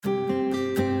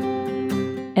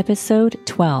Episode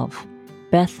 12,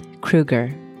 Beth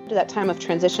Kruger. That time of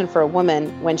transition for a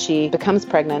woman when she becomes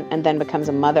pregnant and then becomes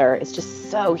a mother is just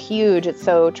so huge. It's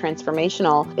so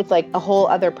transformational. It's like a whole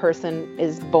other person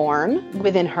is born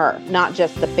within her, not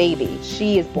just the baby.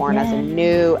 She is born as a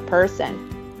new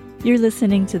person. You're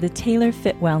listening to the Taylor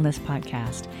Fit Wellness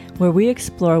Podcast, where we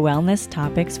explore wellness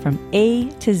topics from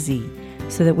A to Z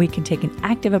so that we can take an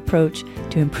active approach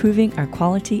to improving our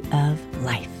quality of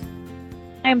life.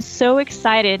 I'm so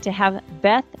excited to have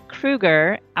Beth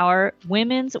Kruger, our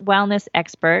women's wellness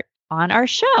expert, on our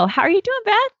show. How are you doing,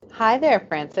 Beth? Hi there,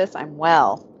 Frances. I'm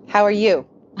well. How are you?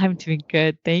 I'm doing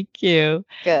good. Thank you.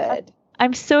 Good.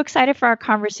 I'm so excited for our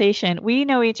conversation. We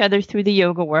know each other through the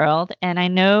yoga world, and I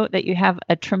know that you have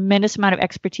a tremendous amount of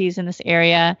expertise in this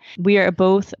area. We are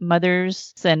both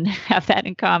mothers and have that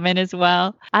in common as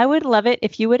well. I would love it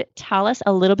if you would tell us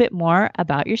a little bit more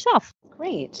about yourself.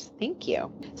 Great. Thank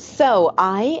you. So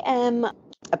I am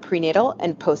a prenatal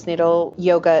and postnatal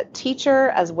yoga teacher,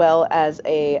 as well as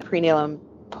a prenatal and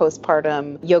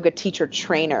postpartum yoga teacher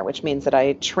trainer, which means that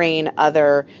I train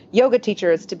other yoga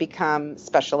teachers to become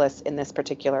specialists in this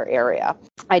particular area.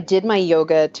 I did my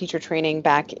yoga teacher training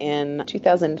back in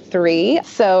 2003.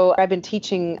 So I've been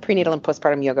teaching prenatal and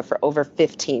postpartum yoga for over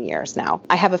 15 years now.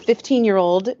 I have a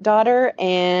 15-year-old daughter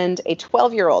and a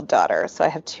 12-year-old daughter. So I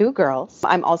have two girls.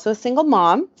 I'm also a single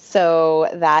mom. So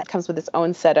that comes with its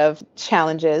own set of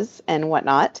challenges and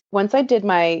whatnot. Once I did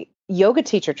my yoga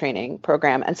teacher training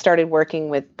program and started working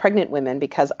with pregnant women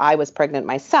because I was pregnant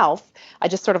myself, I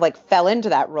just sort of like fell into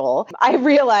that role. I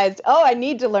realized, I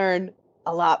need to learn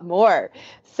a lot more.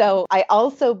 So I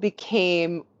also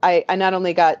I not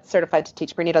only got certified to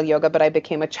teach prenatal yoga, but I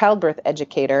became a childbirth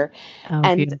educator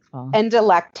and a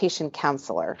lactation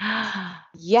counselor.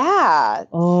 Yeah.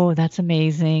 Oh, that's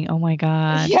amazing. Oh my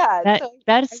God. Yeah.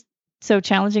 That's so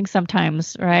challenging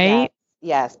sometimes, right?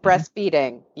 Yes,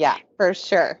 breastfeeding. Yeah, for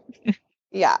sure.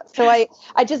 Yeah. So I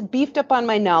just beefed up on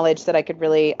my knowledge that I could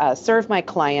really serve my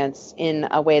clients in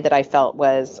a way that I felt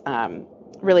was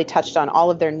really touched on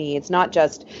all of their needs, not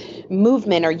just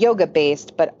movement or yoga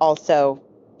based, but also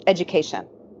education.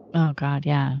 Oh God,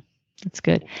 yeah. That's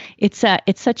good. It's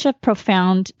such a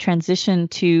profound transition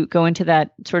to go into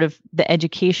that sort of the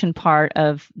education part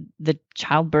of the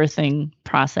childbirthing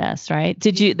process, right?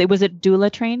 Was it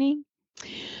doula training?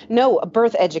 No, a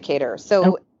birth educator.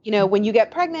 So, when you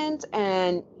get pregnant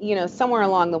and, somewhere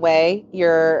along the way,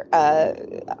 your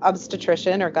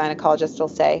obstetrician or gynecologist will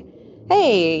say,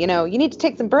 hey, you need to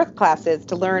take some birth classes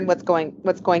to learn what's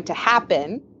going to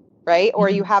happen, right? Or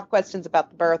you have questions about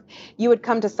the birth, you would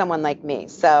come to someone like me.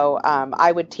 So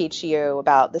I would teach you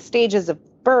about the stages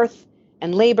of birth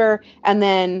and labor, and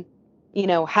then,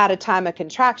 how to time a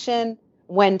contraction,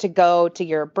 when to go to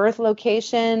your birth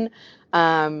location,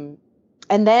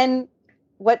 and then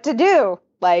what to do.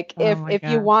 Like if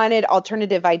you wanted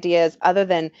alternative ideas other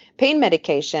than pain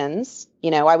medications,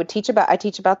 I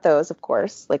teach about those, of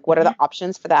course, like what are the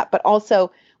options for that, but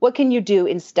also what can you do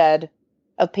instead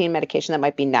of pain medication that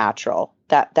might be natural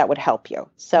that would help you.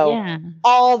 So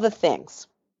all the things.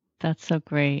 That's so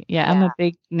great. Yeah. I'm a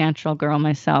big natural girl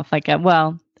myself. Like,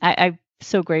 I'm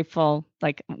so grateful.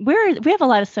 Like we have a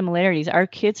lot of similarities. Our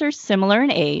kids are similar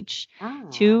in age,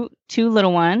 two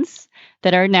little ones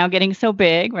that are now getting so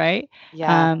big, right?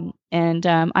 Yeah.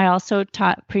 I also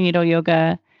taught prenatal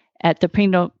yoga at the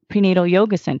prenatal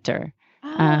yoga center.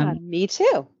 Me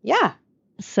too. Yeah.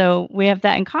 So we have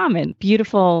that in common.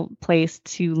 Beautiful place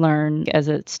to learn as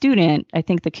a student. I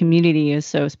think the community is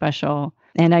so special.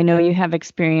 And I know you have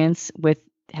experience with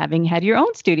having had your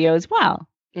own studio as well.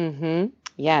 Mm-hmm.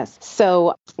 Yes.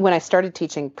 So when I started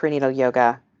teaching prenatal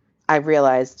yoga, I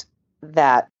realized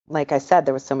that, like I said,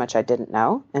 there was so much I didn't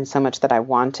know and so much that I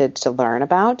wanted to learn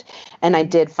about. And I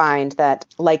did find that,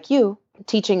 like you,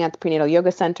 teaching at the Prenatal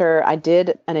Yoga Center, I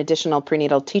did an additional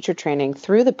prenatal teacher training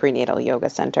through the Prenatal Yoga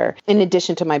Center, in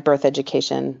addition to my birth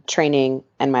education training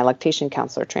and my lactation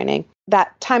counselor training.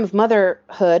 That time of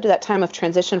motherhood, that time of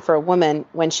transition for a woman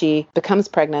when she becomes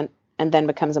pregnant and then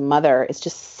becomes a mother is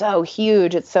just so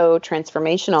huge. It's so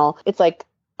transformational. It's like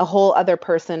a whole other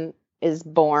person is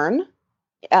born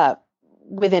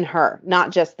within her, not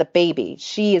just the baby.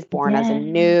 She is born as a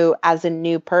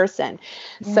new person.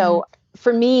 Yeah. So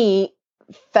for me,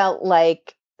 felt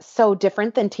like so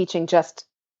different than teaching just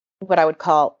what I would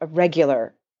call a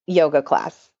regular yoga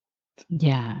class.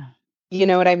 Yeah. You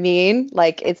know what I mean?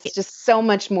 Like it's just so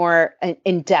much more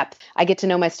in depth. I get to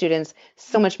know my students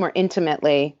so much more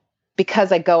intimately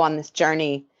because I go on this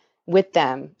journey with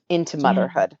them into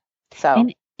motherhood. So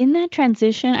and in that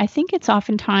transition, I think it's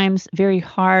oftentimes very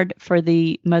hard for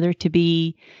the mother to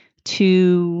be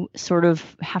to sort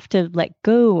of have to let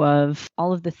go of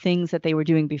all of the things that they were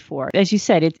doing before. As you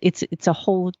said, it's a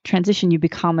whole transition. You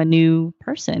become a new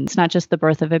person. It's not just the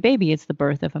birth of a baby, it's the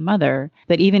birth of a mother.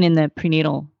 But even in the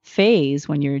prenatal phase,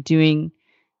 when you're doing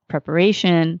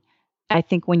preparation, I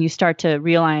think when you start to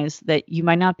realize that you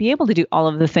might not be able to do all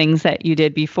of the things that you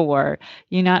did before,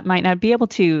 might not be able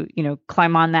to,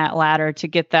 climb on that ladder to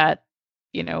get that,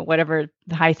 whatever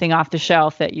the high thing off the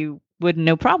shelf that you would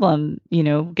no problem,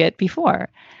 get before.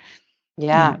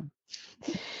 Yeah.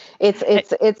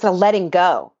 It's a letting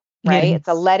go, right? Yeah. It's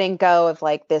a letting go of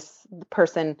like this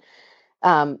person,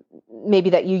 maybe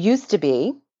that you used to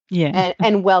be,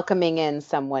 and welcoming in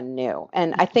someone new.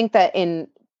 And I think that in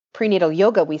prenatal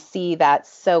yoga, we see that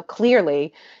so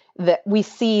clearly, that we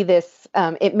see this,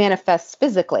 it manifests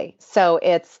physically. So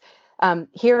it's,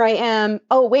 here I am.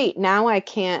 Oh, wait, now I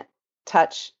can't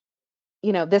touch,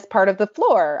 this part of the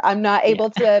floor. I'm not able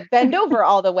to bend over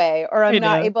all the way, or I'm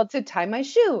not able to tie my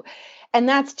shoe. And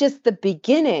that's just the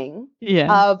beginning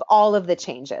of all of the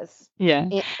changes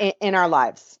in our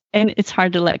lives. And it's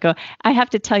hard to let go. I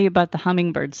have to tell you about the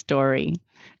hummingbird story.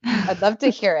 I'd love to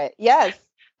hear it. Yes.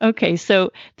 Okay,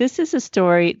 so this is a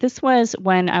story. This was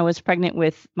when I was pregnant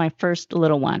with my first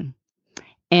little one.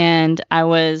 And I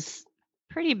was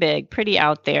pretty big, pretty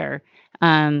out there.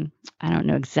 I don't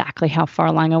know exactly how far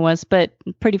along I was, but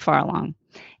pretty far along.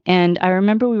 And I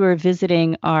remember we were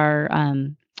visiting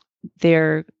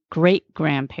their great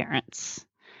grandparents,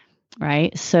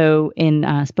 right? So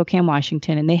in Spokane,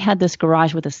 Washington, and they had this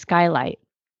garage with a skylight.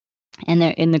 And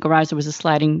there, in the garage, there was a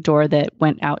sliding door that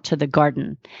went out to the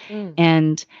garden.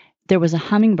 And there was a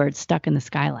hummingbird stuck in the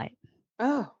skylight.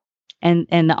 Oh.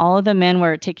 And all of the men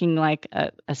were taking like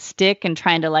a stick and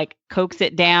trying to like coax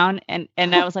it down. And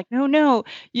I was like, no.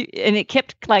 And it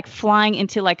kept like flying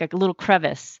into like a little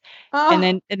crevice. Oh.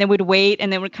 And then would wait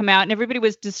and then would come out, and everybody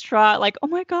was distraught. Like, oh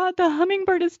my God, the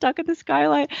hummingbird is stuck in the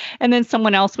skylight. And then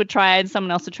someone else would try it and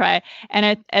someone else would try it.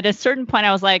 And at a certain point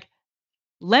I was like,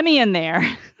 let me in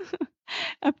there.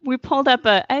 We pulled up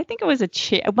I think it was a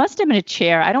chair. It must have been a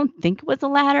chair. I don't think it was a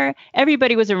ladder.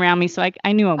 Everybody was around me, so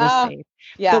I knew I was safe.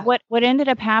 Yeah. But what ended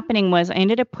up happening was I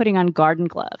ended up putting on garden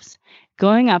gloves,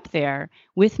 going up there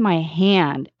with my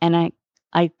hand, and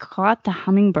I caught the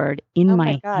hummingbird in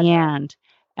my hand,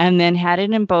 and then had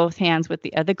it in both hands with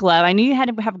the other glove. I knew you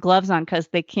had to have gloves on because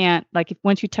they can't, like, if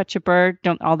once you touch a bird,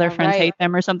 don't all their friends hate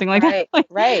them or something like that?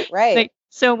 Right.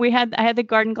 So I had the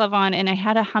garden glove on, and I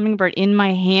had a hummingbird in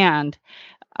my hand.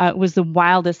 It was the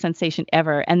wildest sensation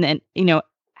ever. And then,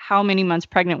 how many months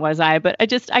pregnant was I? But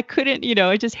I couldn't,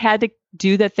 I just had to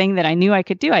do the thing that I knew I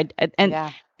could do.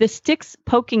 The sticks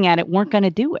poking at it weren't going to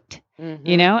do it,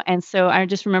 And so I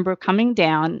just remember coming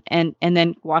down and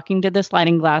then walking to the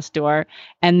sliding glass door,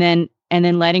 and then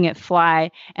letting it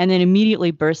fly, and then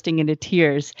immediately bursting into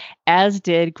tears, as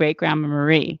did great grandma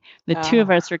Marie. The two of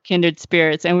us were kindred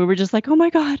spirits, and we were just like, oh my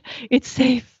God, it's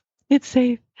safe. It's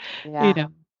safe. Yeah.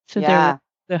 So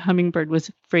the hummingbird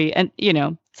was free. And,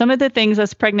 some of the things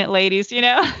as pregnant ladies,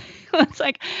 it's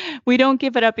like, we don't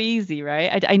give it up easy,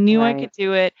 right? I knew I could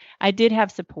do it. I did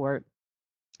have support,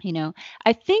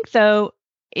 I think though,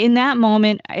 in that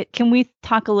moment, can we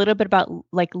talk a little bit about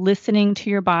like listening to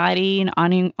your body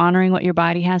and honoring what your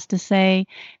body has to say?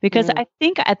 Because I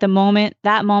think at that moment,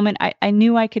 I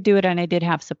knew I could do it, and I did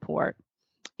have support.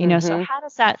 So how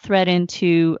does that thread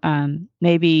into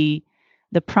maybe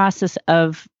the process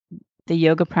of the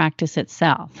yoga practice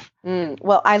itself?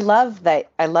 Well, I love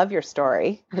that. I love your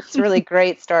story. It's a really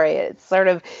great story. It sort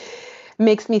of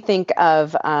makes me think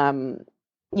of,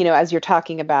 as you're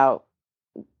talking about,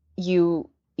 you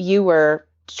were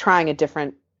trying a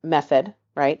different method,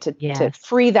 right? To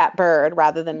free that bird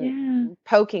rather than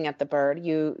poking at the bird.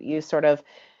 You sort of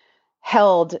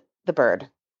held the bird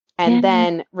and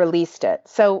then released it.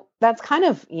 So that's kind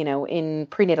of, in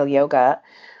prenatal yoga,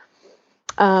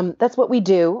 that's what we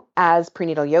do as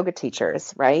prenatal yoga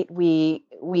teachers, right? We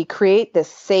create this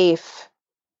safe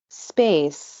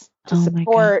space to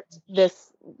support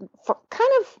this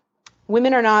kind of,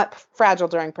 women are not fragile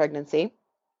during pregnancy,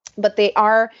 but they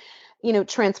are,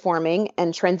 transforming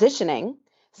and transitioning.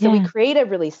 So we create a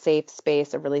really safe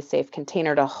space, a really safe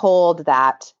container to hold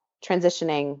that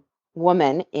transitioning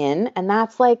woman in. And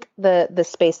that's like the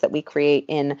space that we create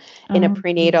in a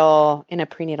prenatal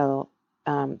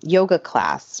yoga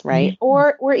class, right?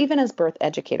 Or even as birth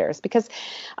educators, because,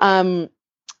 when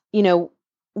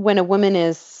a woman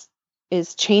is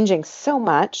changing so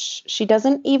much, she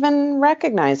doesn't even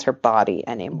recognize her body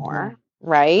anymore.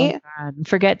 Right? Oh God.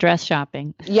 Forget dress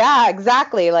shopping. Yeah,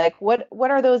 exactly. Like what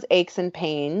are those aches and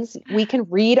pains? We can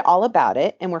read all about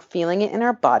it, and we're feeling it in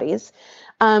our bodies.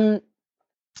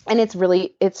 And it's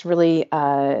really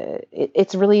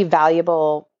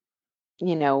valuable,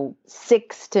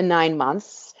 6 to 9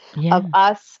 months Yeah. of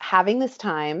us having this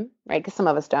time, right? Because some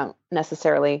of us don't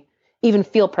necessarily even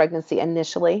feel pregnancy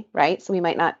initially, right? So we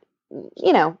might not,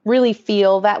 really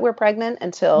feel that we're pregnant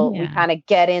until we Yeah. kind of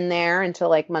get in there until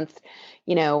like month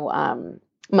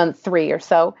 3 or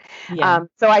so. Yeah.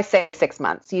 So I say 6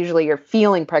 months. Usually you're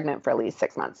feeling pregnant for at least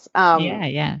 6 months. Yeah.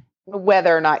 Yeah.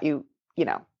 Whether or not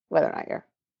whether or not you're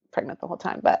pregnant the whole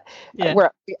time, but Yeah.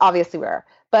 we're obviously we are.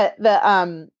 But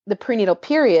the prenatal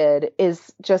period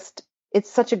is just, it's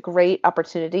such a great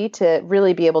opportunity to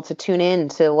really be able to tune in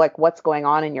to like what's going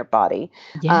on in your body,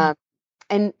 Yeah. um,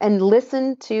 and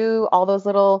listen to all those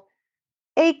little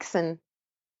aches and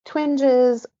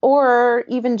twinges, or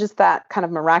even just that kind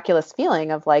of miraculous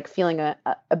feeling of like feeling a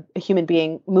human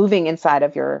being moving inside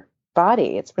of your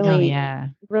body. It's Oh, really, yeah.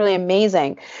 really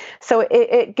amazing. So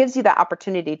it gives you that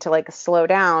opportunity to like slow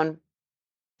down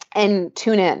and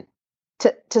tune in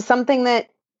to something that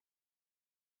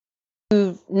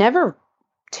you've never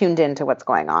tuned into what's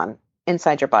going on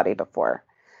inside your body before.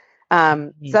 So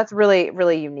Right. that's really,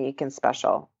 really unique and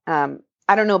special.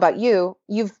 I don't know about you.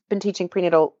 You've been teaching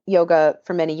prenatal yoga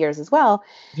for many years as well.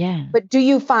 Yeah. But do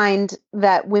you find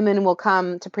that women will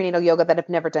come to prenatal yoga that have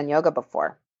never done yoga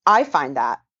before? I find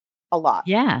that a lot.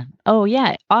 Yeah. Oh,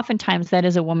 yeah. Oftentimes that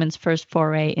is a woman's first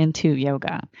foray into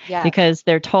yoga Yes. because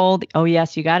they're told, oh,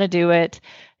 yes, you got to do it.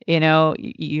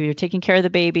 You're taking care of the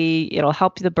baby. It'll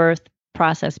help the birth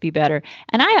process be better.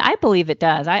 And I believe it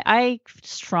does. I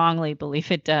strongly believe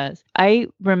it does. I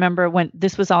remember when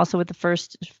this was also with the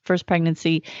first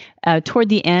pregnancy, toward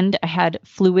the end, I had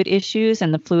fluid issues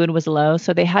and the fluid was low.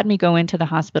 So they had me go into the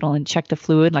hospital and check the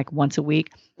fluid like once a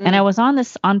week. And I was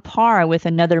on par with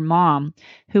another mom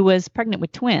who was pregnant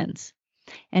with twins,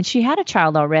 and she had a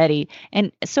child already.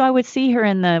 And so I would see her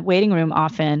in the waiting room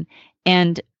often,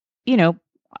 and you know,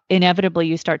 inevitably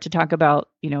you start to talk about,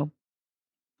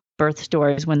 birth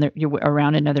stories when you're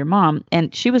around another mom.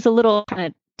 And she was a little kind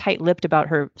of tight-lipped about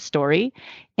her story.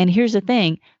 And here's the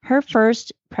thing, her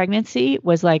first pregnancy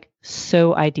was like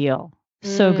so ideal,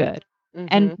 so Mm, good.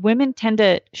 And mm-hmm, women tend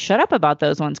to shut up about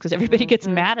those ones because everybody gets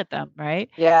mm-hmm. mad at them,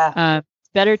 right? Yeah. It's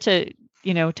better to,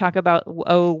 talk about,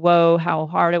 oh, whoa, how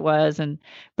hard it was.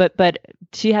 But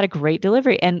she had a great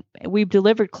delivery, and we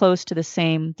delivered close to the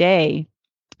same day.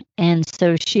 And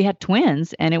so she had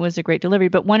twins, and it was a great delivery.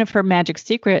 But one of her magic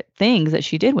secret things that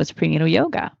she did was prenatal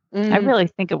yoga. I Mm. really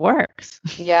think it works.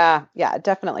 Yeah, yeah, it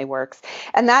definitely works.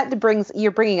 And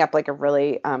you're bringing up like a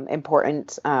really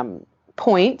important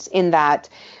point, in that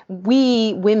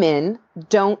we women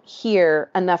don't hear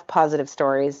enough positive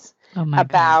stories Oh my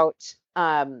God.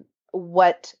 about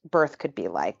what birth could be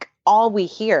like. All we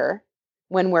hear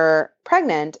when we're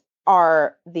pregnant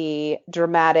are the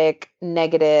dramatic,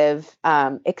 negative,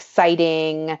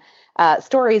 exciting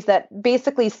stories that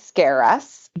basically scare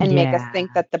us and make us Yeah.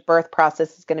 think that the birth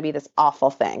process is going to be this awful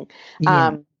thing. Yeah.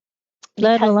 Um,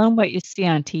 Let because, alone what you see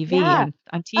on TV. yeah, On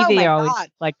oh TV, my I always God,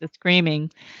 like the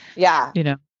screaming, yeah, you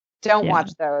know. don't Yeah,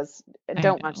 watch those. I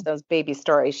Don't watch know. those baby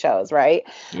story shows, right?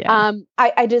 Yeah.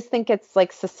 I just think it's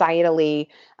like societally,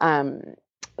 um,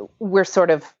 we're sort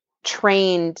of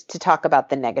trained to talk about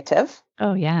the negative,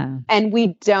 Oh, yeah. and we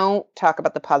don't talk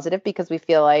about the positive because we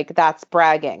feel like that's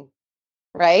bragging,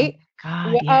 Oh right?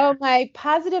 God, yeah. Oh, my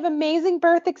positive, amazing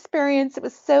birth experience. It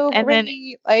was so And then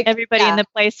great. Like, everybody in yeah. the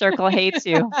play circle hates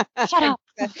you. Shut up.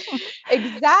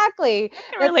 Exactly. I can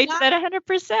That's relate to not, that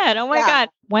 100%. Oh my yeah. God.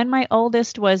 When my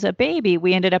oldest was a baby,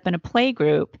 we ended up in a play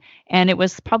group, and it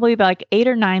was probably about like 8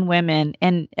 or 9 women.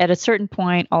 And at a certain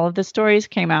point, all of the stories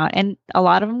came out, and a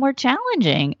lot of them were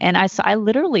challenging. And I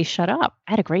literally shut up.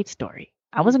 I had a great story.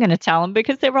 I wasn't going to tell them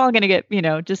because they were all going to get,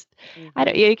 just, I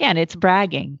don't, Mhm. again, it's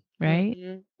bragging, right?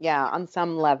 Yeah, on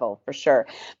some level, for sure.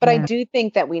 But I Yeah. do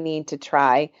think that we need to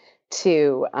try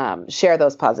to share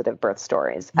those positive birth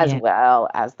stories as Yeah. well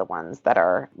as the ones that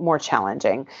are more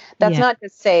challenging. That's Yeah. not to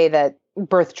say that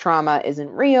birth trauma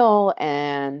isn't real,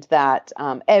 and that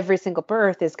every single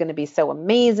birth is going to be so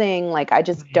amazing. Like, Right.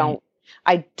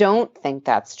 I don't think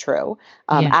that's true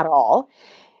Yeah. at all.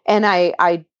 And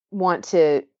I want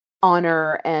to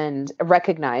honor and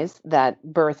recognize that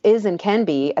birth is and can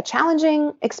be a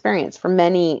challenging experience for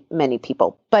many, many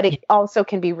people, but Yeah. it also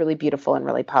can be really beautiful and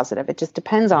really positive. It just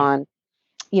depends Yeah.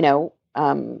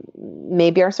 on,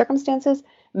 maybe our circumstances,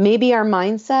 maybe our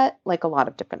mindset, like a lot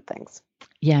of different things.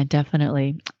 Yeah,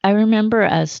 definitely. I remember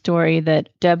a story that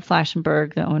Deb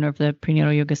Flashenberg, the owner of the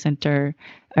Prenatal Yoga Center,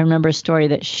 I remember a story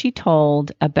that she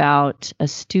told about a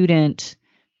student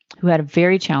who had a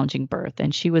very challenging birth,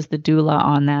 and she was the doula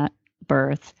on that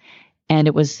birth. And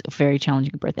it was a very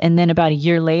challenging birth. And then about a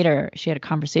year later, she had a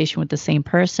conversation with the same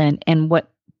person. And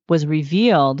what was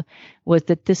revealed was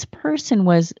that this person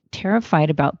was terrified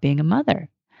about being a mother.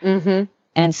 Mm-hmm.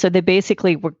 And so they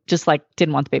basically were just like,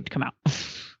 didn't want the baby to come out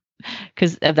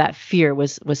because of that fear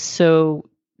was so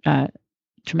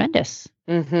tremendous.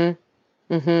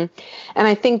 Mm-hmm. Mm-hmm. And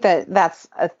I think that that's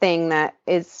a thing that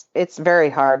it's very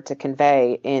hard to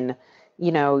convey in,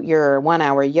 your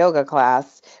 1-hour yoga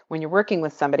class when you're working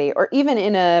with somebody, or even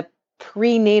in a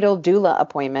prenatal doula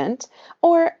appointment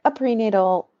or a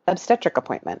prenatal obstetric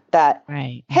appointment, that,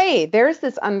 Right. hey, there's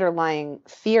this underlying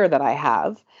fear that I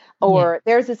have, or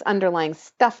there's this underlying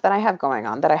stuff that I have going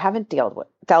on that I haven't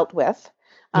dealt with.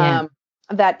 Yeah.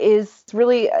 That is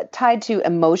really tied to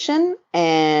emotion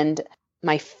and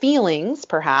my feelings,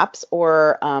 perhaps,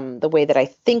 or the way that I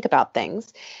think about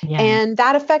things. Yeah. And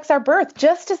that affects our birth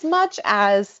just as much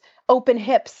as open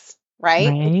hips, right?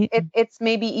 Right. It's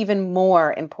maybe even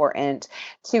more important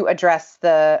to address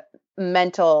the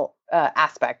mental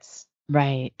aspects.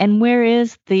 Right. And where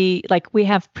is we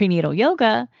have prenatal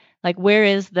yoga, where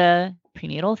is the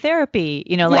prenatal therapy?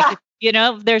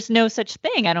 There's no such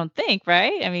thing, I don't think,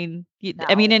 right? I mean, No.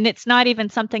 and it's not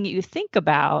even something that you think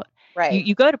about. Right.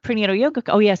 You go to prenatal yoga.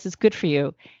 Oh, yes, it's good for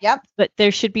you. Yep. But there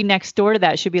should be next door to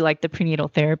that should be like the prenatal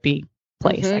therapy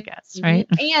place, I guess, right?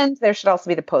 And there should also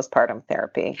be the postpartum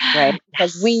therapy, right?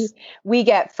 Because we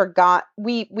get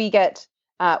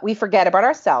we forget about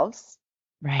ourselves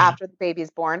after the baby is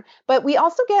born, but we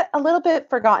also get a little bit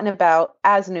forgotten about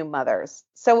as new mothers.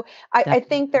 So I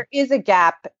think there is a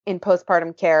gap in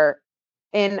postpartum care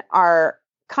in our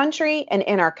country and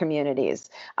in our communities.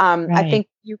 I think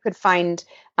you could find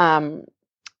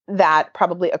that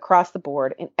probably across the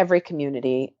board in every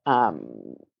community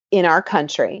in our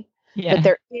country. Yeah. But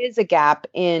there is a gap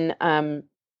in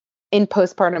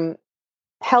postpartum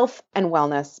health and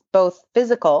wellness, both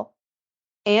physical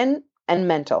and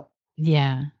mental.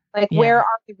 Yeah. Where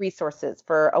are the resources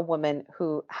for a woman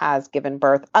who has given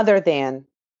birth other than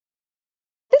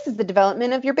this is the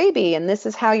development of your baby and this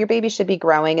is how your baby should be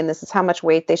growing and this is how much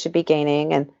weight they should be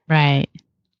gaining, and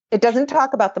it doesn't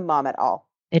talk about the mom at all.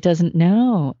 It doesn't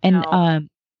know. And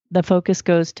the focus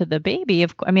goes to the baby.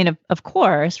 Of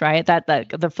course, right? That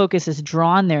the focus is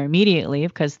drawn there immediately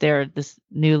because they're this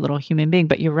new little human being.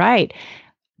 But you're right.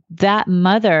 That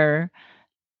mother,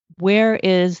 where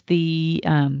is the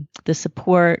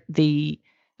support,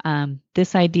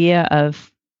 this idea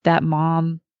of that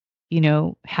mom,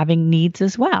 having needs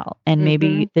as well, and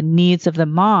maybe the needs of the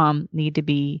mom need to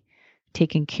be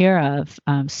taken care of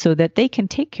so that they can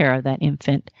take care of that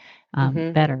infant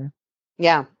better.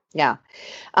 Yeah.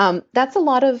 That's a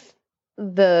lot of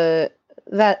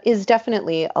that is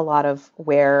definitely a lot of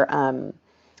where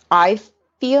I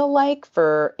feel like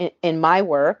in my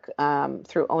work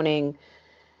through owning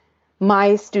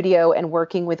my studio and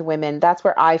working with women, that's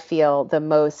where I feel the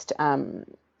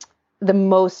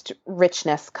most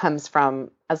richness comes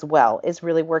from as well, is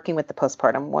really working with the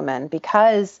postpartum woman,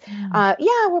 because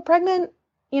we're pregnant.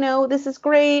 This is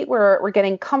great. We're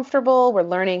getting comfortable. We're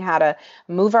learning how to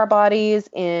move our bodies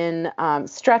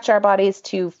stretch our bodies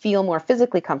to feel more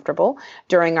physically comfortable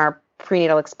during our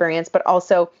prenatal experience, but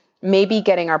also maybe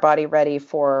getting our body ready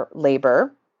for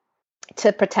labor,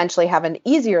 to potentially have an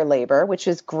easier labor, which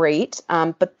is great.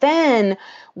 But then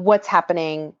what's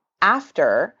happening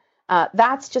after,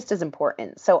 that's just as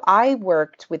important. So I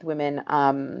worked with women,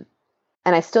 and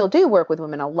I still do work with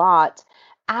women a lot,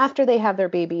 after they have their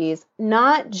babies,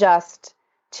 not just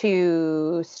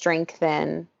to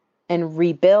strengthen and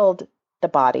rebuild the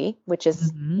body, which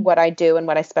is what I do and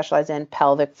what I specialize in,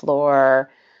 pelvic floor,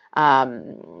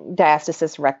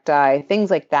 diastasis recti, things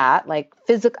like that, like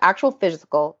actual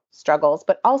physical struggles,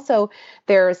 but also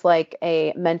there's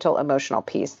a mental emotional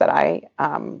piece that I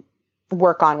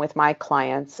work on with my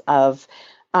clients of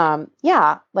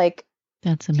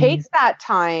that's amazing.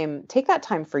 Take that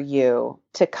time for you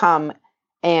to come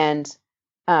and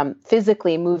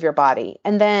physically move your body.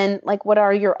 And then what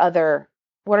are your other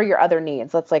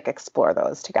needs? Let's explore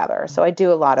those together. So I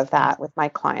do a lot of that with my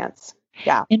clients.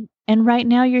 Yeah. And right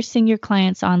now you're seeing your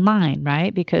clients online,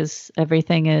 right? Because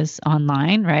everything is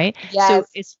online, right? Yes.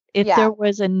 So if there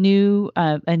was a new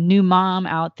mom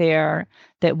out there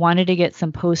that wanted to get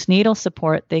some postnatal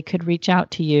support, they could reach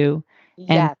out to you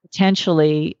and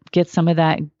potentially get some of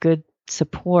that good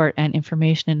support and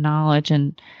information and knowledge.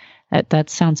 And that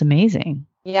sounds amazing.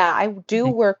 Yeah, I do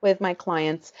work with my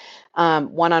clients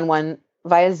one-on-one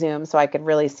via Zoom, so I could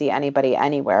really see anybody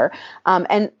anywhere.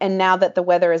 And now that the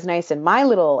weather is nice in my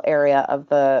little area of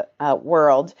the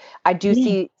world, I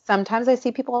do sometimes I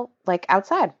see people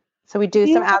outside. So we do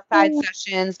some outside Beautiful.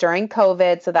 sessions during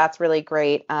COVID. So that's really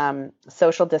great.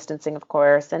 Social distancing, of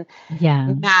course, and Yeah.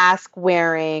 mask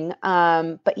wearing.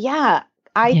 But yeah,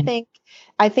 I Yeah. think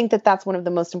I think that that's one of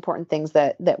the most important things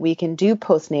that we can do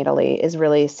postnatally is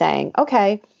really saying,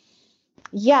 okay,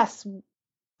 yes,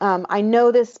 I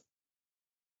know this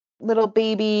little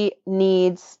baby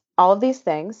needs all of these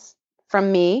things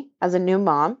from me as a new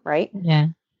mom, right? Yeah.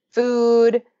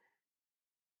 Food,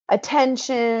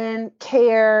 attention,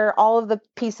 care, all of the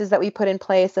pieces that we put in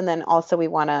place. And then also we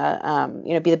want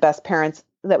to, be the best parents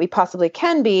that we possibly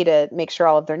can be to make sure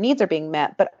all of their needs are being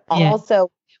met. But Yeah. also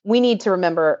we need to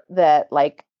remember that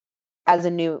like as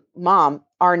a new mom,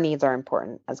 our needs are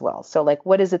important as well. So like,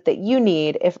 what is it that you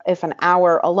need if an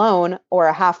hour alone or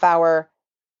a half hour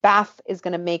bath is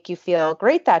going to make you feel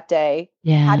great that day?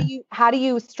 Yeah. How do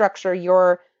you structure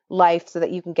your life so that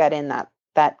you can get in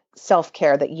that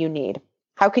self-care that you need?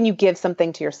 How can you give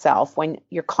something to yourself when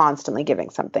you're constantly giving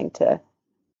something to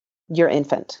your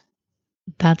infant?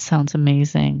 That sounds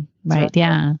amazing. It's Right. really cool.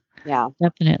 Yeah. Yeah.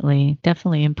 Definitely.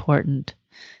 Definitely important.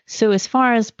 So as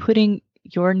far as putting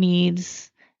your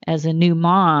needs as a new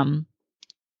mom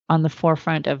on the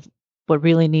forefront of what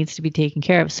really needs to be taken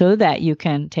care of so that you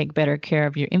can take better care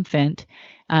of your infant,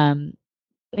 um,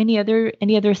 any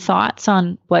other thoughts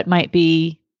on what might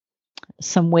be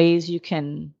some ways you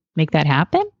can make that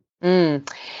happen? Mm.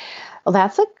 Well,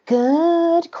 that's a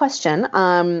good question.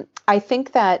 I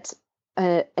think that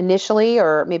initially,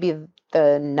 or maybe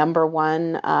the number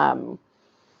one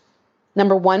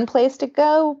place to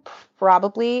go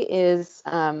probably is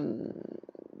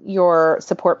your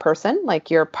support person, like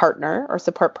your partner or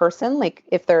support person. Like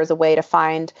if there's a way to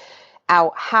find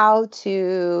out how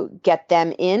to get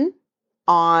them in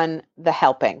on the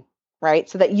helping, right?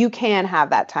 So that you can have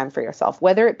that time for yourself,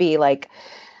 whether it be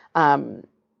um,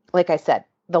 like I said,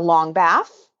 the long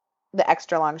bath, the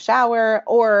extra long shower,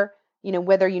 or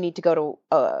whether you need to go to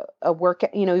a work,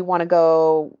 you want to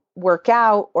go work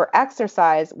out or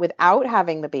exercise without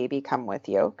having the baby come with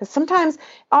you. Because sometimes,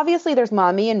 obviously, there's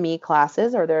mommy and me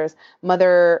classes, or there's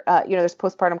mother, there's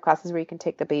postpartum classes where you can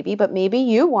take the baby, but maybe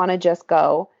you want to just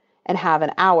go and have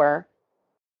an hour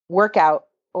workout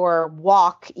or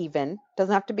walk, even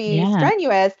doesn't have to be Yeah.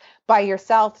 strenuous, by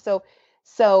yourself.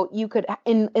 So you could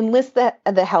enlist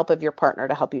the help of your partner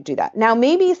to help you do that. Now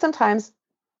maybe sometimes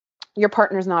your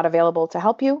partner's not available to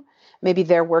help you. Maybe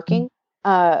they're Mm. working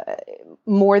uh,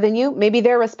 more than you. Maybe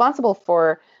they're responsible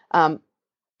for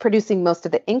producing most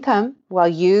of the income while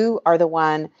you are the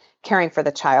one caring for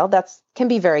the child. That's can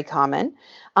be very common.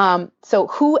 So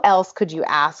who else could you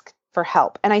ask for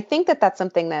help? And I think that that's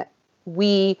something that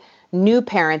we new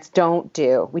parents don't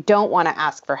do. We don't want to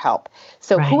ask for help.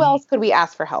 So who Right. else could we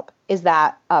ask for help? Is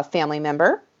that a family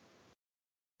member?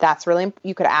 That's really,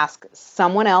 you could ask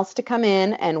someone else to come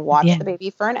in and watch Yeah. the baby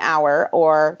for an hour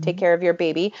or take Mhm. care of your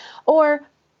baby. Or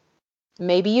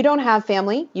maybe you don't have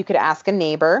family. You could ask a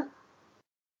neighbor.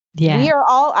 We Yeah. are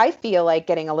all, I feel like,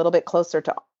 getting a little bit closer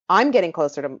to, I'm getting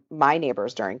closer to my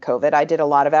neighbors during COVID. I did a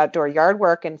lot of outdoor yard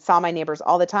work and saw my neighbors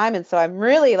all the time. And so I'm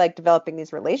really like developing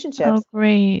these Oh, relationships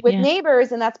great. with Yeah.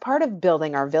 neighbors. And that's part of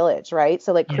building our village, right?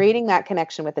 So like Yeah. creating that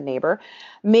connection with the neighbor.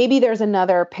 Maybe there's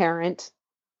another parent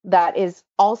that is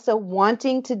also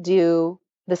wanting to do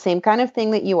the same kind of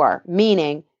thing that you are,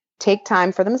 meaning take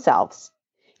time for themselves.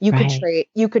 Right.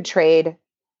 You could trade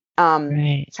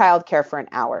Right. childcare for an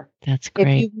hour. That's If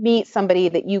great. you meet somebody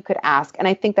that you could ask, and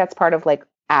I think that's part of like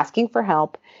asking for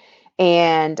help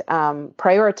and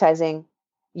prioritizing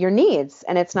your needs.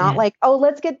 And it's not Yeah. like, oh,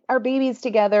 let's get our babies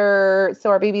together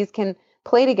so our babies can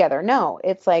play together. No,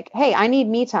 it's like, hey, I need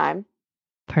me time.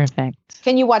 Perfect.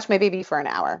 Can you watch my baby for an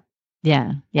hour? Yeah.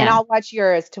 And Yeah. I'll watch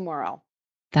yours tomorrow.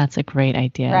 That's a great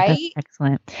idea. That's Right?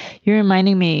 excellent. You're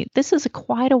reminding me, this is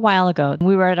quite a while ago.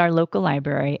 We were at our local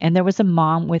library and there was a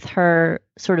mom with her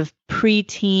sort of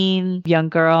preteen young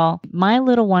girl. My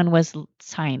little one was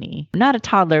tiny, not a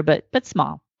toddler, but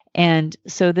small. And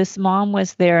so this mom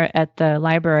was there at the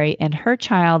library and her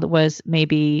child was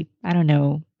maybe, I don't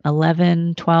know,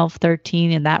 11, 12,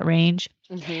 13 in that range.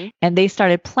 Mm-hmm. And they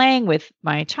started playing with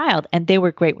my child and they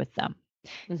were great with them.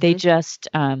 They Mm-hmm. just,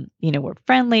 were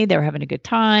friendly. They were having a good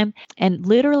time. And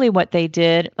literally what they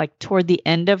did, like toward the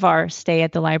end of our stay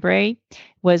at the library,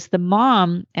 was the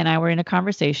mom and I were in a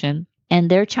conversation and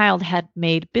their child had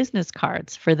made business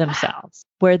cards for themselves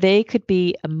where they could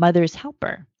be a mother's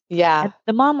helper. Yeah. And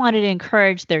the mom wanted to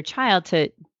encourage their child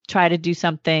to try to do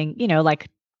something, like,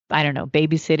 I don't know,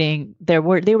 babysitting. They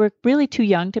were really too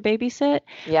young to babysit,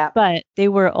 Yeah. but they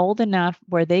were old enough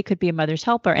where they could be a mother's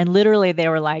helper. And literally they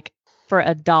were like for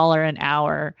 $1 an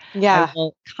hour. I Yeah.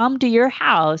 will come to your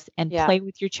house and Yeah. play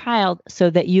with your child so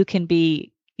that you can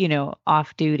be,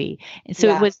 off duty. And so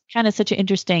it Yeah. was kind of such an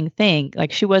interesting thing.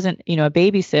 Like she wasn't, a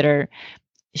babysitter.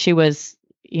 She was,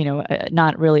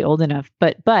 not really old enough,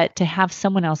 but to have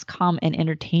someone else come and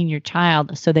entertain your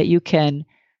child so that you can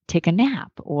take a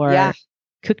nap Yeah. or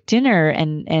cook dinner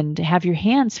and have your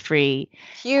hands free.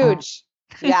 Huge.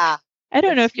 Yeah. I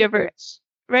don't know It's if you ever, huge.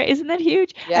 right? Isn't that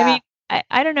huge? I Yeah. mean,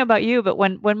 I don't know about you, but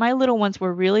when my little ones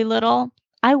were really little,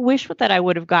 I wish that I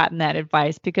would have gotten that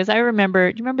advice because I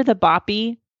remember, do you remember the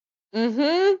boppy?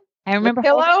 Mm-hmm. I The remember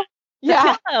holding pillow? the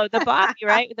Yeah. pillow, the boppy,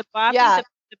 right? The boppy, Yeah.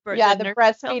 the Yeah. The nurse's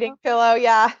breastfeeding pillow. pillow.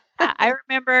 Yeah. I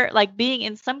remember like being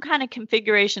in some kind of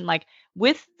configuration, like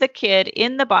with the kid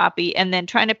in the boppy and then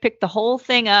trying to pick the whole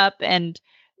thing up and,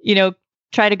 you know,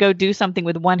 try to go do something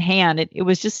with one hand. It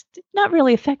was just not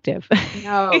really effective.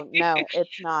 No,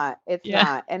 it's not. It's Yeah.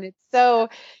 not. And it's so,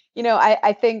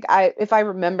 I think if I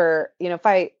remember, if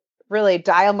I really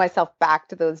dial myself back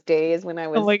to those days when I Oh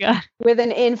was my God. with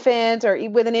an infant or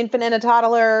with an infant and a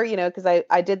toddler, because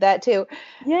I did that too.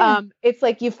 Yeah. It's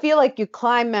like you feel like you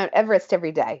climb Mount Everest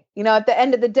every day. At the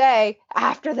end of the day,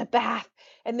 after the bath,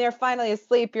 and they're finally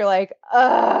asleep, you're like,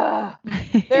 ugh,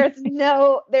 there's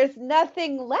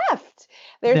nothing left.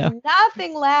 There's No.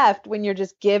 nothing left when you're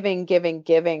just giving, giving,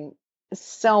 giving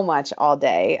so much all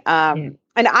day. Yeah.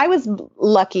 And I was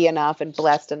lucky enough and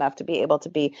blessed enough to be able to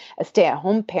be a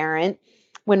stay-at-home parent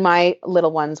when my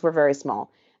little ones were very small.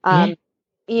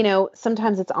 Yeah.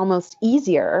 Sometimes it's almost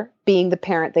easier being the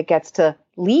parent that gets to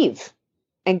leave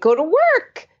and go to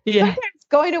work. Yeah. Sometimes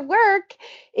going to work,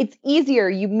 it's easier.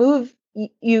 You move.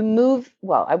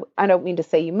 Well, I don't mean to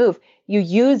say you move. You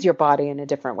use your body in a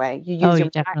different way. You Oh, use you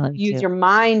definitely use do. your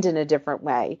mind in a different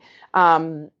way.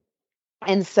 And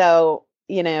so,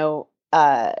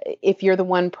 if you're the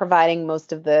one providing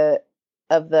most of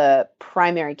the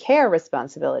primary care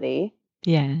responsibility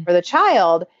Yeah, for the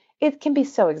child, it can be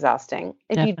so exhausting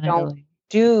if you don't definitely.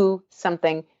 do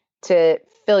something to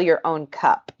fill your own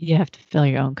cup. You have to fill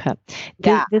your own cup.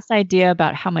 Yeah. This idea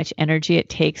about how much energy it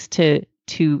takes to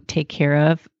take care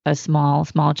of a small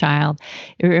child,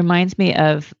 it reminds me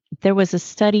of there was a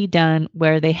study done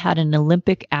where they had an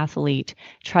Olympic athlete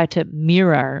try to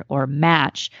mirror or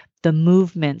match the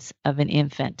movements of an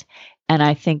infant. And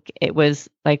I think it was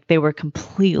like they were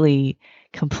completely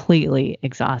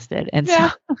exhausted. And so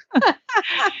Yeah.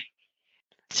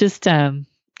 just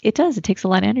it takes a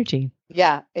lot of energy.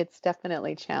 Yeah, it's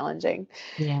definitely challenging.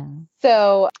 Yeah.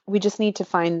 So we just need to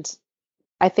find,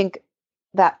 I think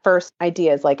that first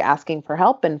idea is like asking for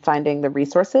help and finding the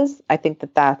resources. I think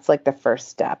that's like the first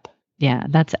step. Yeah,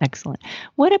 that's excellent.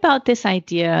 What about this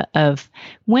idea of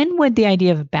when would the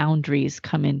idea of boundaries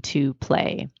come into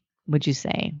play, would you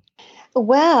say?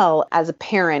 Well, as a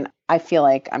parent, I feel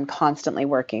like I'm constantly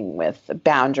working with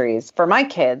boundaries for my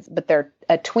kids, but they're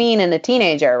a tween and a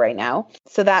teenager right now.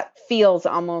 So that feels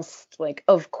almost like,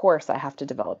 of course, I have to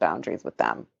develop boundaries with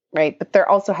them, right? But there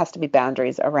also has to be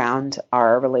boundaries around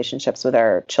our relationships with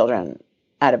our children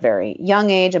at a very young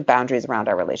age, and boundaries around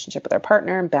our relationship with our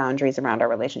partner, and boundaries around our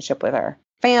relationship with our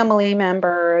family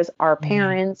members, our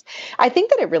parents. I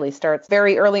think that it really starts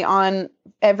very early on,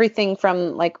 everything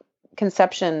from like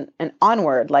conception and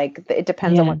onward. Like it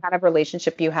depends on what kind of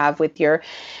relationship you have with your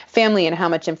family and how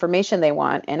much information they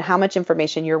want and how much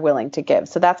information you're willing to give.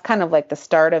 So that's kind of like the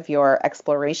start of your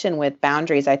exploration with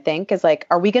boundaries, I think, is like,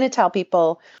 are we going to tell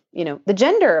people, the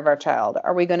gender of our child?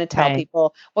 Are we going to tell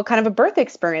people what kind of a birth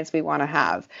experience we want to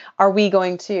have? Are we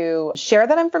going to share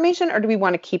that information, or do we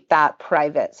want to keep that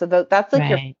private? So that's like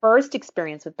your first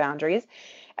experience with boundaries.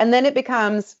 And then it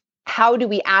becomes, how do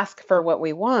we ask for what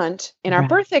we want in our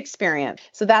birth experience?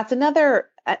 So that's another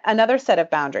set of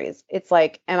boundaries. It's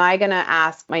like, am I going to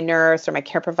ask my nurse or my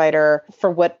care provider for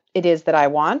what it is that I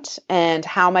want? And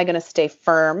how am I going to stay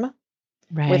firm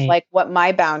with like what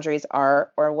my boundaries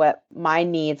are or what my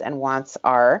needs and wants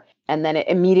are? And then it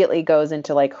immediately goes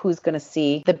into like, who's going to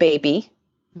see the baby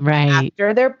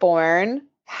after they're born,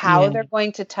 how they're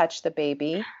going to touch the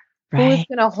baby, who's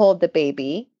going to hold the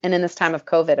baby. And in this time of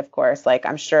COVID, of course, like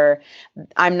I'm sure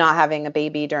I'm not having a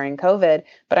baby during COVID,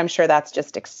 but I'm sure that's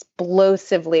just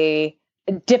explosively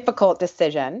difficult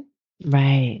decision.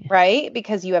 Right.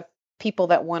 Because you have people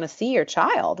that want to see your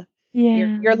child.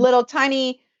 Your little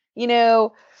tiny,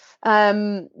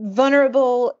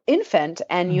 vulnerable infant.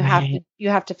 And you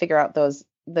have to figure out those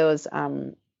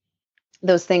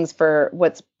things for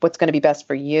what's going to be best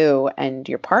for you and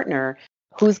your partner.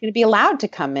 Who's going to be allowed to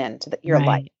come into your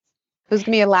life? Who's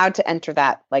going to be allowed to enter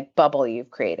that like bubble you've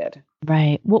created?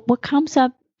 Right. What comes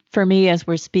up for me as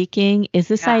we're speaking is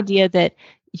this idea that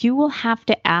you will have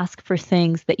to ask for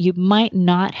things that you might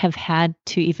not have had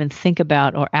to even think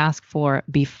about or ask for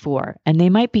before. And they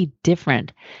might be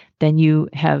different than you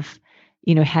have,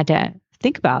 had to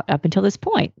think about up until this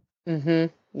point.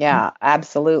 Yeah,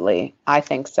 absolutely. I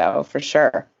think so, for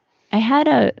sure. I had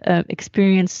a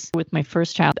experience with my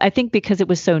first child. I think because it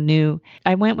was so new,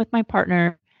 I went with my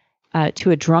partner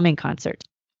to a drumming concert.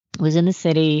 It was in the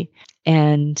city,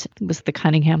 and it was the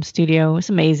Cunningham studio. It was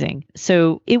amazing.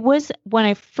 So it was when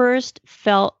I first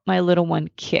felt my little one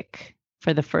kick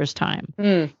for the first time.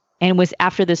 And it was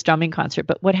after this drumming concert.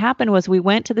 But what happened was we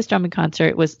went to this drumming concert.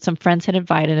 It was some friends had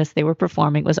invited us. They were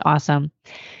performing. It was awesome.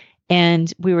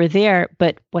 And we were there.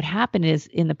 But what happened is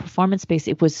in the performance space,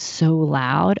 it was so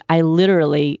loud. I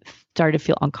literally started to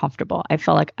feel uncomfortable. I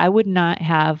felt like I would not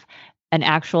have an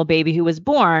actual baby who was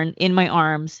born in my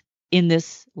arms in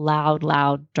this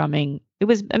loud drumming. It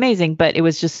was amazing, but it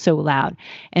was just so loud.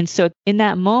 And so in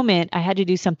that moment, I had to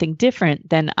do something different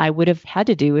than I would have had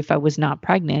to do if I was not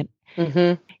pregnant.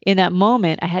 In that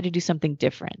moment, I had to do something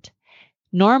different.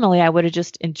 Normally, I would have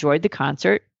just enjoyed the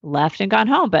concert, left and gone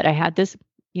home. But I had this,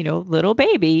 little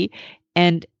baby.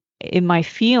 And in my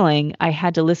feeling, I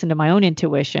had to listen to my own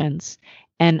intuitions.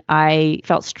 And I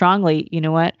felt strongly, you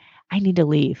know what? I need to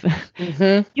leave.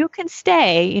 You can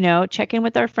stay, check in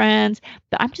with our friends,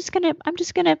 but I'm just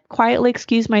gonna quietly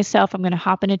excuse myself. I'm gonna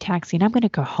hop in a taxi and I'm gonna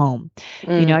go home.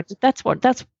 I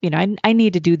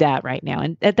need to do that right now.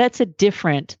 And that's a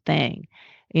different thing,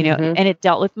 and it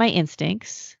dealt with my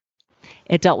instincts.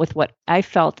 It dealt with what I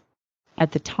felt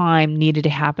at the time needed to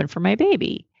happen for my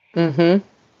baby.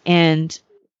 And,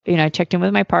 I checked in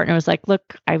with my partner. I was like,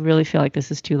 look, I really feel like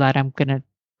this is too loud. I'm going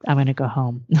to go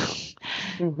home.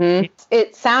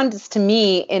 It sounds to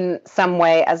me in some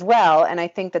way as well, and I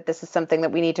think that this is something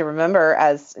that we need to remember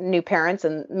as new parents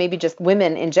and maybe just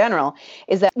women in general,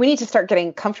 is that we need to start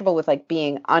getting comfortable with like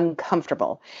being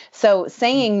uncomfortable. So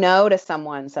saying no to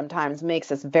someone sometimes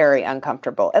makes us very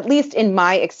uncomfortable, at least in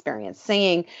my experience.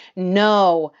 Saying,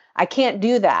 no, I can't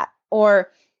do that,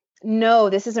 or no,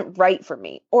 this isn't right for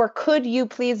me, or could you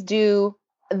please do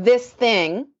this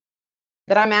thing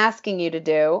that I'm asking you to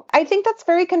do. I think that's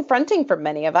very confronting for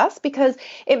many of us because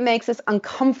it makes us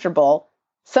uncomfortable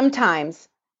sometimes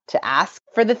to ask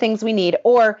for the things we need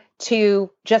or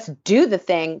to just do the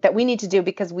thing that we need to do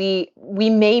because we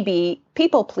may be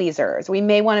people pleasers. We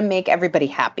may want to make everybody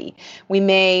happy. We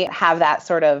may have that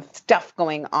sort of stuff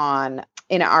going on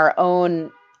in our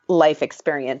own life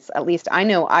experience. At least I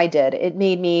know I did. It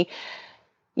made me,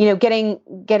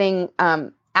 getting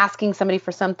asking somebody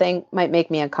for something might make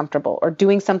me uncomfortable, or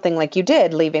doing something like you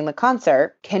did, leaving the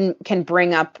concert can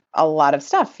bring up a lot of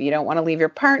stuff. You don't want to leave your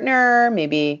partner.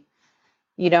 Maybe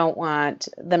you don't want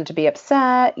them to be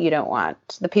upset. You don't want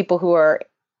the people who are,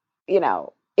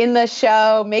 in the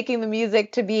show, making the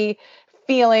music to be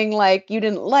feeling like you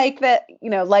didn't like that,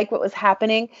 like what was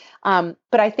happening.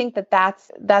 But I think that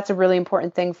that's a really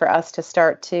important thing for us to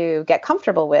start to get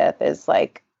comfortable with, is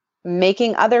like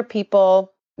making other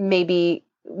people, maybe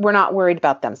we're not worried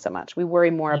about them so much. We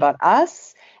worry more about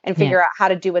us and figure out how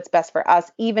to do what's best for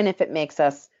us, even if it makes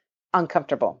us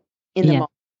uncomfortable in the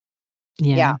moment.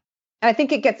 Yeah. And I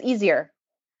think it gets easier.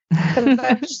 Because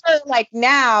I'm sure like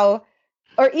now,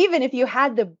 or even if you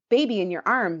had the baby in your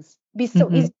arms, it'd be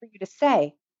so easy for you to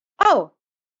say, oh,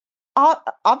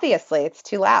 obviously it's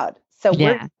too loud, so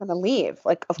we're just going to leave.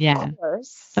 Like, of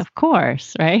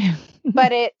course, right?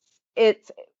 But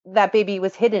it's that baby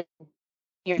was hidden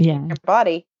in your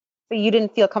body, but you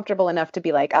didn't feel comfortable enough to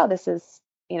be like, oh, this is,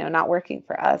 not working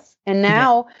for us. And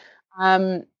now,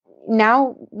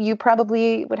 now you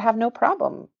probably would have no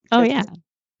problem.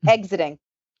 Exiting,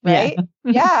 right?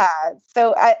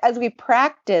 So as we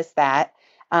practice that,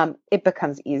 it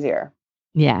becomes easier.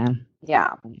 Yeah.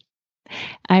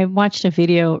 I watched a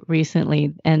video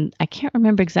recently, and I can't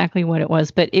remember exactly what it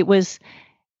was, but it was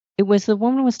the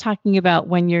woman was talking about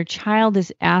when your child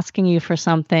is asking you for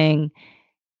something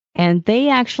and they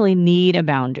actually need a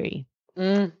boundary,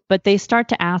 but they start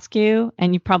to ask you,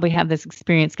 and you probably have this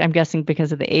experience, I'm guessing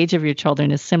because of the age of your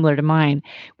children is similar to mine,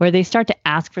 where they start to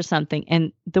ask for something.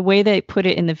 And the way they put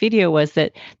it in the video was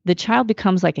that the child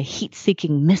becomes like a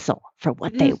heat-seeking missile for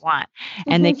what they want.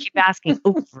 And they keep asking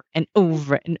over and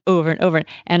over and over and over.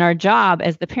 And our job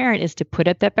as the parent is to put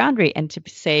up that boundary and to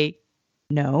say,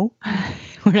 no,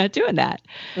 we're not doing that.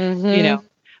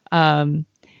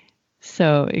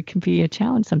 So it can be a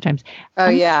challenge sometimes.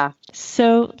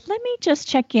 So let me just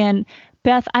check in.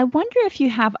 Beth, I wonder if you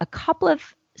have a couple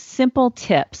of simple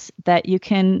tips that you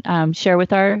can share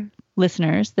with our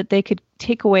listeners that they could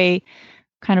take away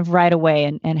kind of right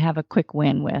away and have a quick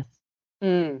win with.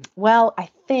 Well, I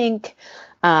think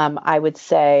I would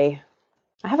say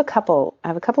I have a couple. I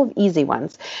have a couple of easy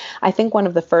ones. I think one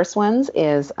of the first ones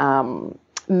is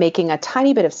making a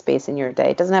tiny bit of space in your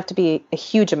day. It doesn't have to be a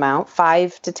huge amount,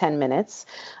 5 to 10 minutes,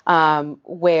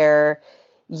 where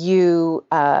you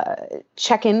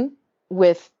check in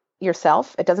with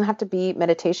yourself. It doesn't have to be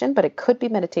meditation, but it could be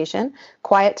meditation.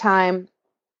 Quiet time,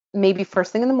 maybe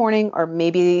first thing in the morning or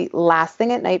maybe last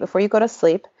thing at night before you go to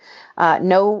sleep.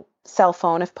 No cell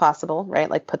phone if possible, right?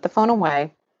 Like put the phone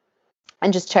away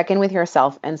and just check in with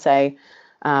yourself and say,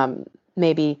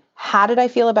 maybe, how did I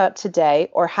feel about today?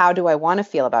 Or how do I want to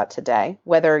feel about today?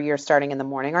 Whether you're starting in the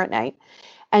morning or at night.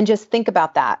 And just think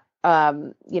about that.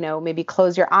 Maybe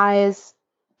close your eyes,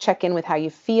 check in with how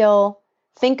you feel.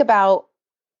 Think about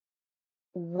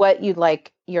what you'd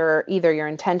like either your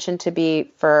intention to be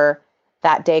for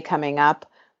that day coming up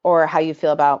or how you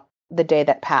feel about the day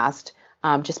that passed.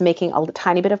 Just making a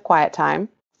tiny bit of quiet time,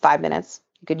 5 minutes.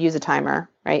 You could use a timer,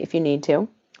 right, if you need to.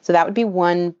 So that would be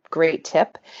one great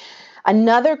tip.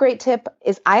 Another great tip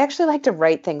is I actually like to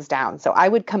write things down. So I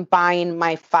would combine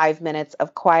my 5 minutes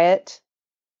of quiet,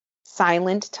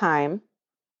 silent time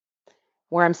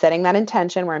where I'm setting that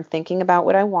intention, where I'm thinking about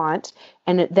what I want,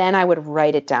 and then I would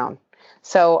write it down.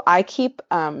 So I keep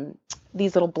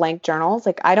these little blank journals.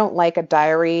 Like I don't like a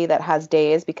diary that has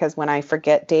days because when I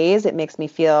forget days, it makes me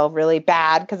feel really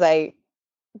bad because I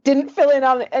didn't fill in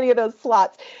on any of those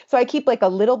slots. So I keep like a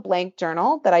little blank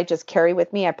journal that I just carry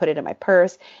with me. I put it in my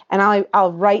purse and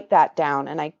I'll write that down.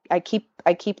 And I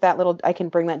keep that little, I can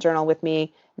bring that journal with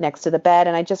me next to the bed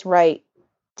and I just write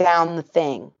down the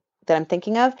thing that I'm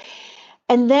thinking of.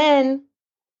 And then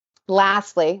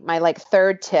lastly, my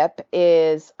third tip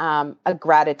is a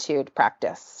gratitude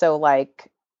practice. So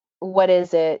what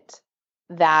is it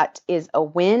that is a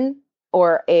win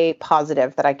or a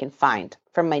positive that I can find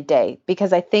from my day?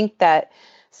 Because I think that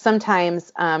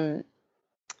sometimes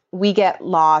we get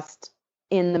lost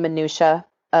in the minutia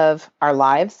of our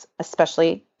lives,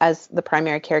 especially as the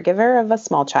primary caregiver of a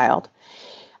small child.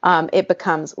 It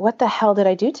becomes, what the hell did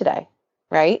I do today?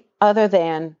 Right? Other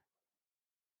than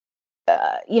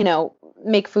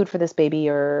make food for this baby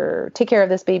or take care of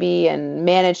this baby and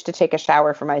manage to take a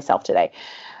shower for myself today.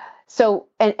 So,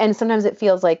 and sometimes it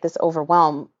feels like this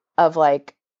overwhelm of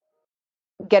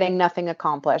getting nothing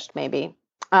accomplished maybe.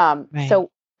 Right.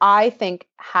 So I think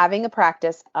having a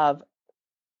practice of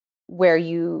where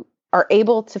you are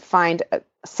able to find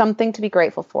something to be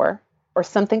grateful for or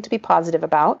something to be positive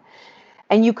about,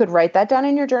 and you could write that down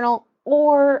in your journal.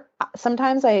 Or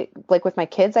sometimes with my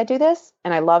kids, I do this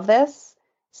and I love this.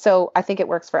 So I think it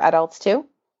works for adults too,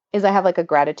 is I have a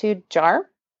gratitude jar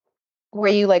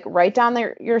where you write down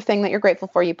your thing that you're grateful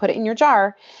for. You put it in your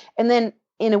jar. And then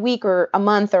in a week or a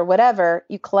month or whatever,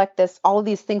 you collect all of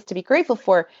these things to be grateful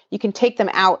for. You can take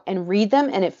them out and read them.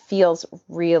 And it feels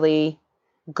really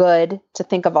good to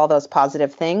think of all those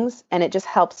positive things. And it just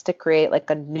helps to create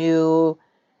a new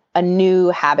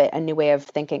habit, a new way of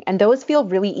thinking. And those feel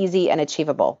really easy and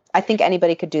achievable. I think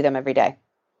anybody could do them every day.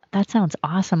 That sounds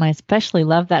awesome. I especially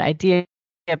love that idea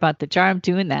about the jar. I'm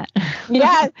doing that.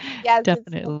 Yes,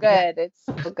 definitely. It's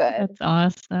so good. That's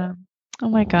awesome. Oh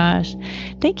my gosh.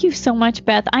 Thank you so much,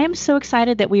 Beth. I am so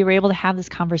excited that we were able to have this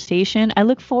conversation. I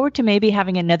look forward to maybe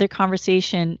having another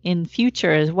conversation in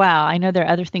future as well. I know there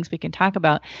are other things we can talk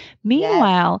about.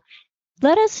 Meanwhile,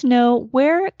 let us know,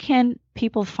 where can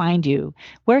people find you?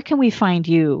 Where can we find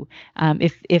you?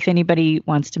 If anybody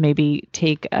wants to maybe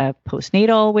take a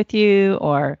postnatal with you,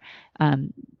 or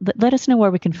let us know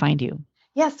where we can find you.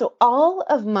 Yeah, so all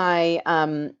of my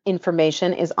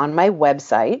information is on my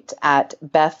website at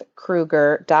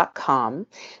bethkruger.com.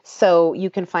 So you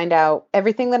can find out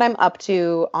everything that I'm up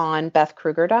to on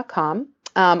bethkruger.com.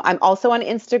 I'm also on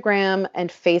Instagram and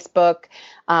Facebook.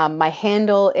 My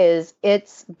handle is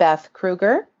It's Beth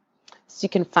Kruger. So you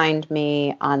can find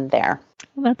me on there.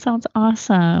 Well, that sounds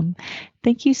awesome.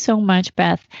 Thank you so much,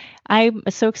 Beth. I'm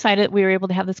so excited that we were able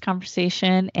to have this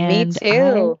conversation. And me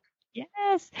too.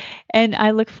 Yes. And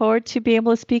I look forward to being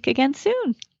able to speak again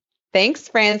soon. Thanks,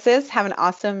 Frances. Have an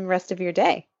awesome rest of your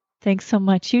day. Thanks so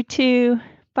much. You too.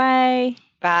 Bye.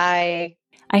 Bye.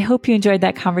 I hope you enjoyed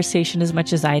that conversation as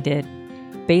much as I did.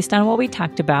 Based on what we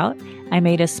talked about, I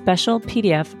made a special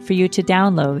PDF for you to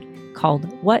download called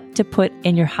What to Put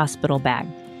in Your Hospital Bag.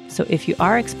 So if you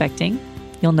are expecting,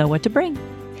 you'll know what to bring.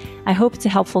 I hope it's a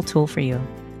helpful tool for you.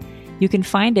 You can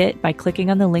find it by clicking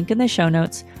on the link in the show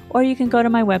notes, or you can go to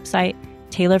my website,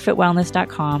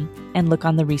 taylorfitwellness.com, and look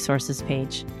on the resources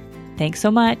page. Thanks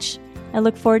so much. I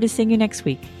look forward to seeing you next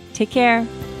week. Take care.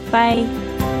 Bye.